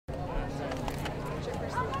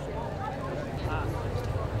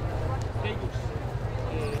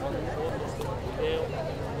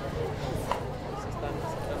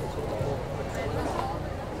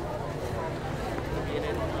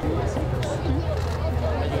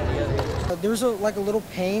there's like a little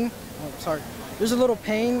pane. Oh, sorry. There's a little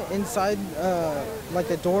pane inside like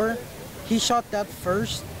the door. He shot that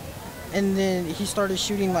first, and then he started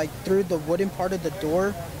shooting like through the wooden part of the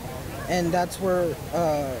door, and that's where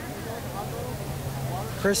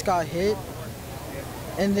Chris got hit.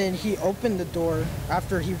 And then he opened the door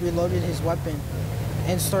after he reloaded his weapon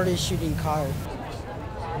and started shooting Kyle.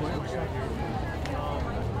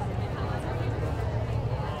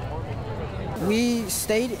 We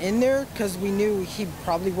stayed in there because we knew he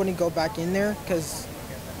probably wouldn't go back in there because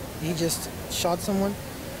he just shot someone.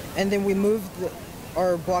 And then we moved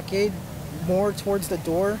our blockade more towards the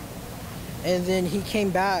door, and then he came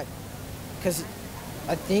back because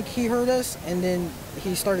I think he heard us, and then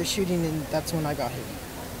he started shooting, and that's when I got hit.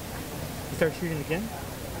 You started shooting again?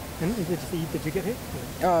 And did you get hit?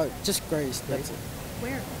 Just grazed. That's it.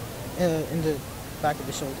 Where? In the back of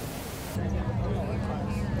the shoulder.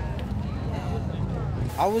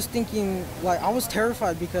 I was thinking, like, I was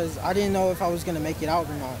terrified because I didn't know if I was gonna make it out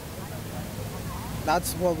or not.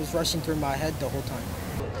 That's what was rushing through my head the whole time.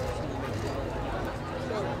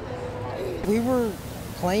 We were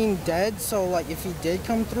playing dead, so like if he did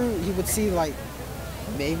come through, he would see like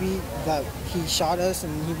maybe that he shot us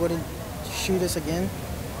and he wouldn't shoot us again.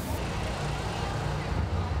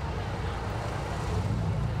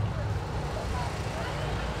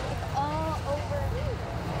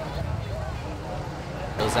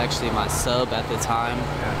 It was actually my sub at the time.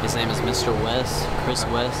 His name is Mr. West, Chris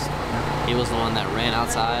West. He was the one that ran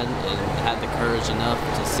outside and had the courage enough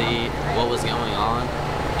to see what was going on.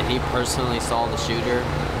 And he personally saw the shooter.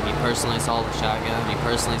 He personally saw the shotgun. He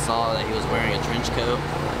personally saw that he was wearing a trench coat.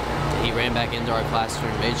 He ran back into our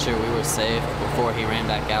classroom, made sure we were safe before he ran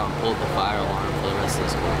back out and pulled the fire alarm for the rest of the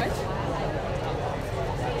school.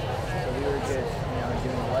 So we were just,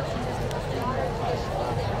 doing lessons as a student.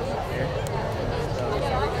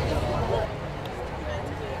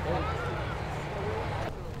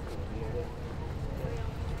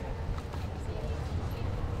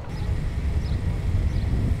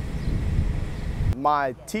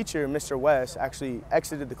 My teacher, Mr. West, actually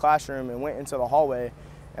exited the classroom and went into the hallway,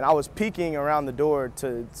 and I was peeking around the door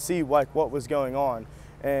to see what was going on.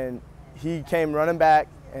 And he came running back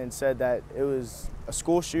and said that it was a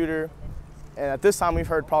school shooter. And at this time we've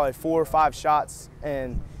heard probably 4 or 5 shots,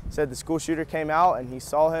 and said the school shooter came out and he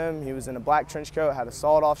saw him. He was in a black trench coat, had a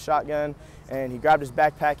sawed-off shotgun, and he grabbed his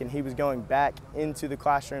backpack and he was going back into the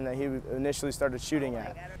classroom that he initially started shooting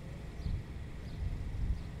at.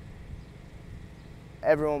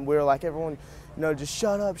 We were like, everyone, just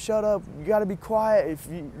shut up, you gotta be quiet. If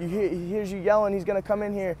he hears you yelling, he's gonna come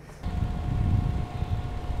in here.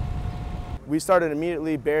 We started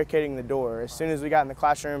immediately barricading the door. As soon as we got in the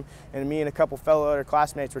classroom, and me and a couple fellow other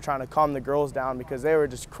classmates were trying to calm the girls down because they were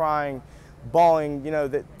just crying, bawling,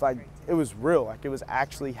 that like it was real, like it was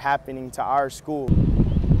actually happening to our school.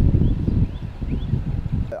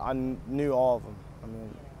 I knew all of them. I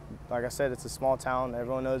mean, like I said, it's a small town,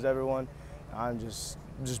 everyone knows everyone. I'm just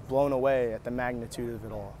blown away at the magnitude of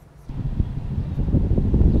it all.